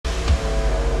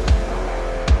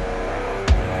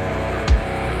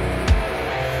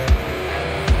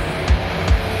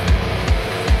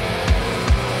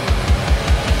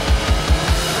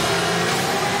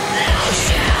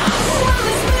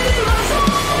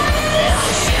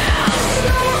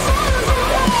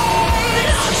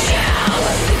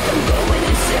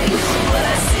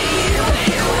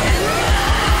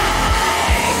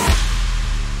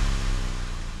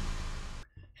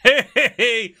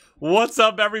What's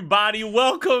up, everybody?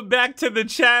 Welcome back to the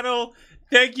channel.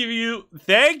 Thank you,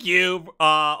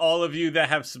 all of you that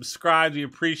have subscribed. We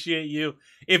appreciate you.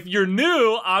 If you're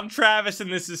new, I'm Travis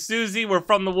and this is Susie. We're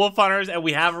from the Wolf Hunters and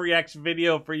we have a reaction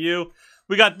video for you.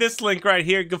 We got this link right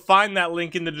here. You can find that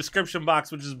link in the description box,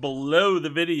 which is below the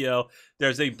video.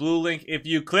 There's a blue link. If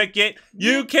you click it,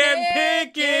 you can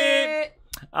pick it.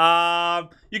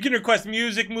 You can request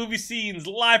music, movie scenes,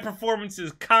 live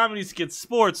performances, comedy skits,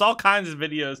 sports, all kinds of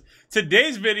videos.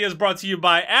 Today's video is brought to you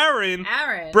by Aaron.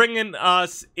 Bringing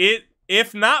us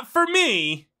If Not For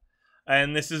Me.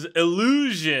 And this is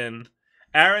Illusion.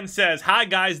 Aaron says, "Hi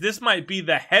guys, this might be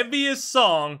the heaviest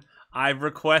song I've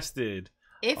requested."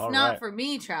 If not for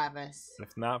me, Travis.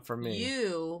 If not for me.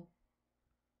 You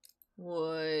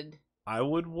would... I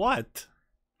would what?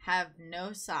 Have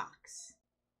no socks.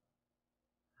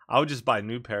 I would just buy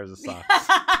new pairs of socks.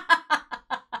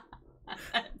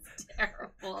 That's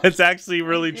terrible. It's actually a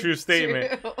really true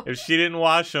statement. True. If she didn't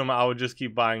wash them, I would just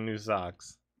keep buying new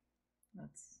socks.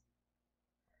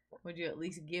 Would you at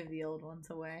least give the old ones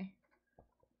away?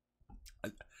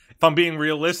 If I'm being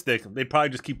realistic, they'd probably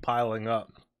just keep piling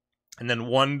up. And then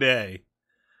one day,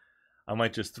 I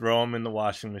might just throw them in the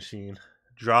washing machine,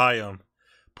 dry them,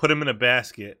 put them in a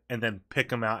basket, and then pick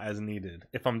them out as needed.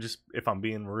 If I'm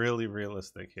being really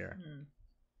realistic here.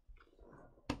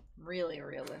 Really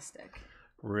realistic.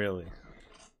 Really.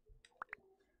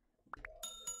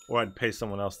 Or I'd pay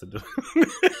someone else to do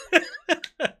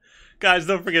it. Guys,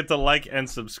 don't forget to like and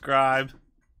subscribe.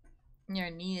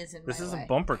 Your knee is in my way. This isn't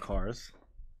bumper cars.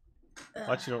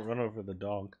 Watch you don't run over the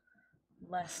dog.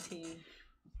 Lest he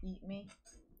eat me.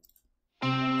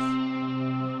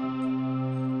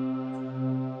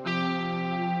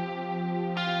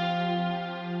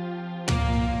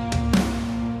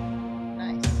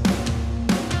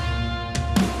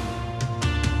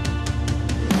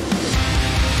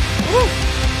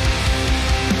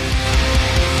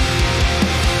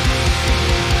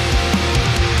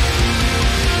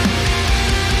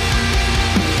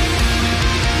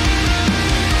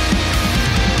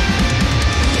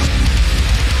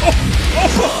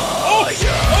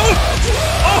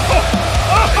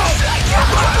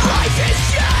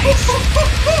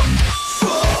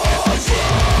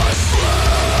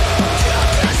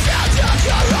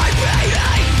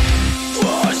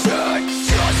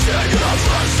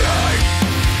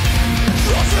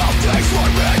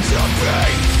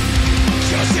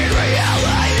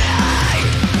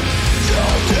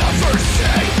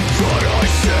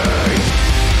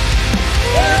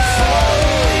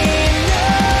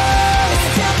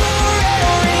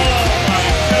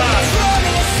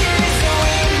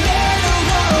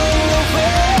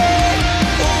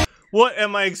 What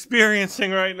am I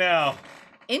experiencing right now?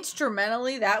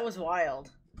 Instrumentally, that was wild.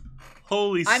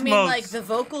 Holy smokes. I mean, like, the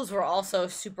vocals were also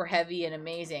super heavy and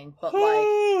amazing, but,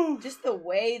 like, just the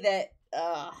way that,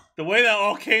 the way that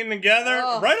all came together,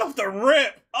 right off the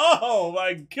rip. Oh,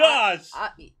 my gosh.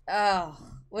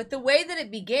 With the way that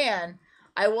it began,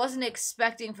 I wasn't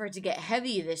expecting for it to get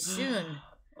heavy this soon.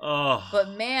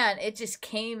 But, man, it just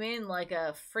came in like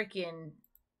a freaking...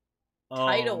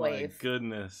 tidal wave. My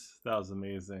goodness. That was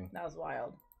amazing. That was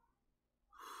wild.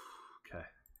 Okay.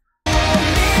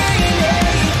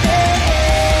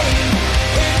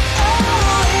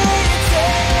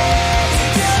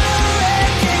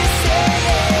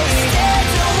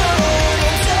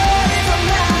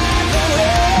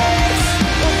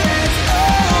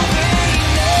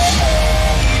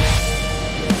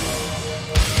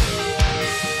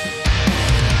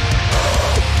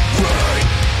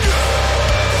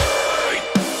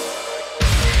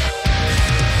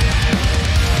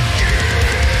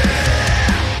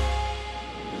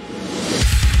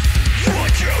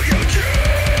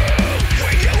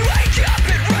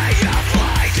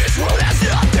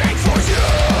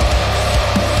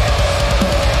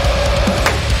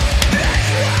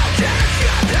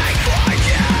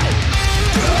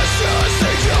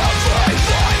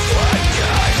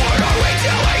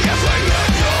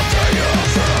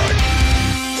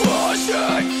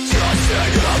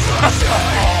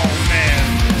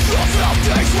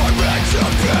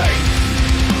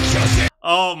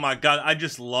 Oh my god, I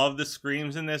just love the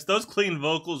screams in this. Those clean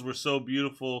vocals were so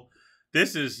beautiful.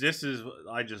 This is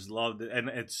I just loved it. And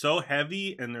it's so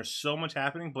heavy and there's so much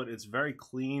happening, but it's very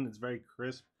clean, it's very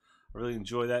crisp. I really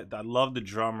enjoy that. I love the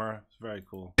drummer. It's very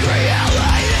cool. Reality,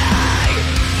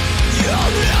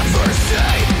 you'll never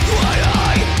say what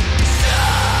I say.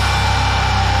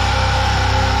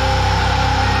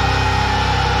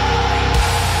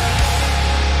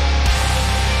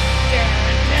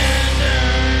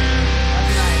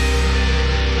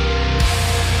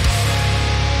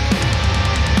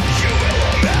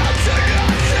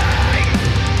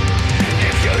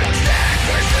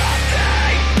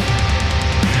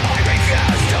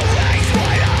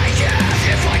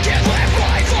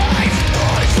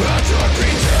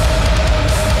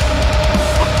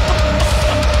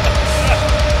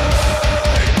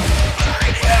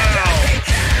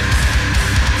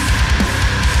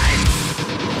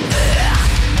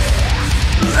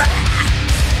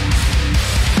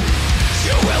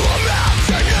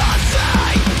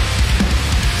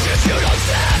 you don't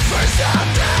stand for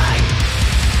something,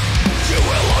 you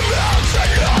will amount to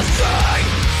nothing.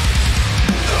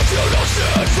 If you don't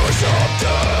stand for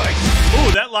something.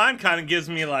 Ooh, that line kind of gives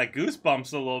me like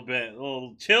goosebumps a little bit,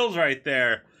 little chills right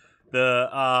there.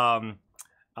 The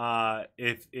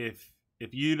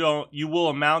if you don't, you will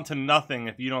amount to nothing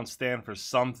if you don't stand for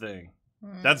something.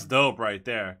 That's dope right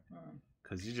there.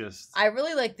 Cause you just. I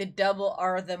really like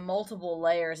the multiple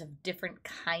layers of different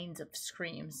kinds of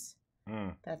screams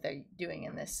that they're doing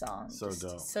in this song. So just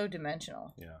dope. So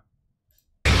dimensional. Yeah.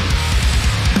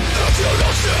 If you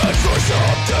don't stand for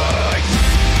something,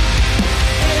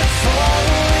 it's all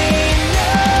we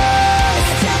know.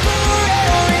 It's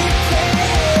temporary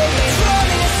pain. It's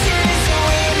running a season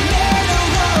we made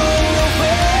along the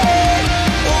way.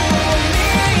 Oh, we'll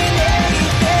mean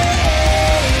anything.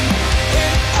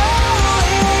 And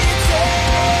all it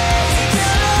takes to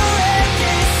let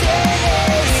this say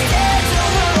stand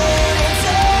alone and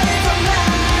turn from my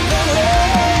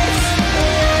ways.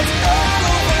 That's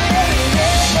all we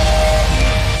need.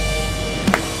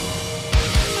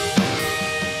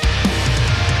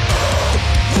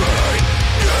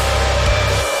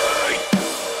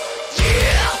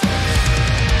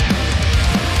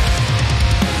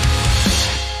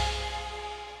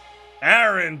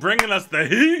 Aaron bringing us the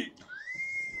heat.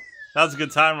 That was a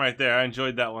good time right there. I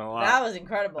enjoyed that one a lot. That was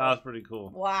incredible. That was pretty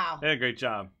cool. Wow. They did a great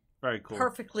job. Very cool.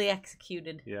 Perfectly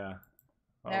executed. Yeah.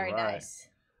 Very All right. nice.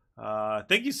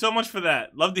 Thank you so much for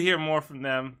that. Love to hear more from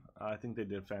them. I think they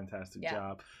did a fantastic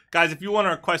job. Guys, if you want to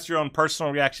request your own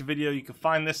personal reaction video, you can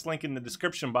find this link in the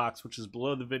description box, which is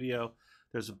below the video.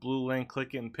 There's a blue link.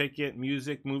 Click it and pick it.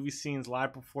 Music, movie scenes,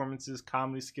 live performances,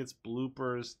 comedy skits,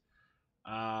 bloopers,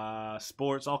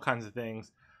 sports, all kinds of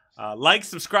things. Like,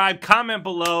 subscribe, comment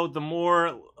below. The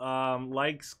more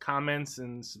likes, comments,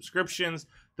 and subscriptions,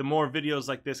 the more videos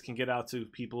like this can get out to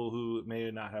people who may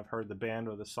not have heard the band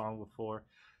or the song before.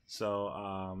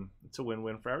 So it's a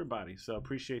win-win for everybody. So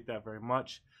appreciate that very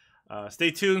much.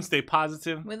 Stay tuned. Stay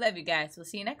positive. We love you guys. We'll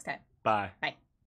see you next time. Bye. Bye.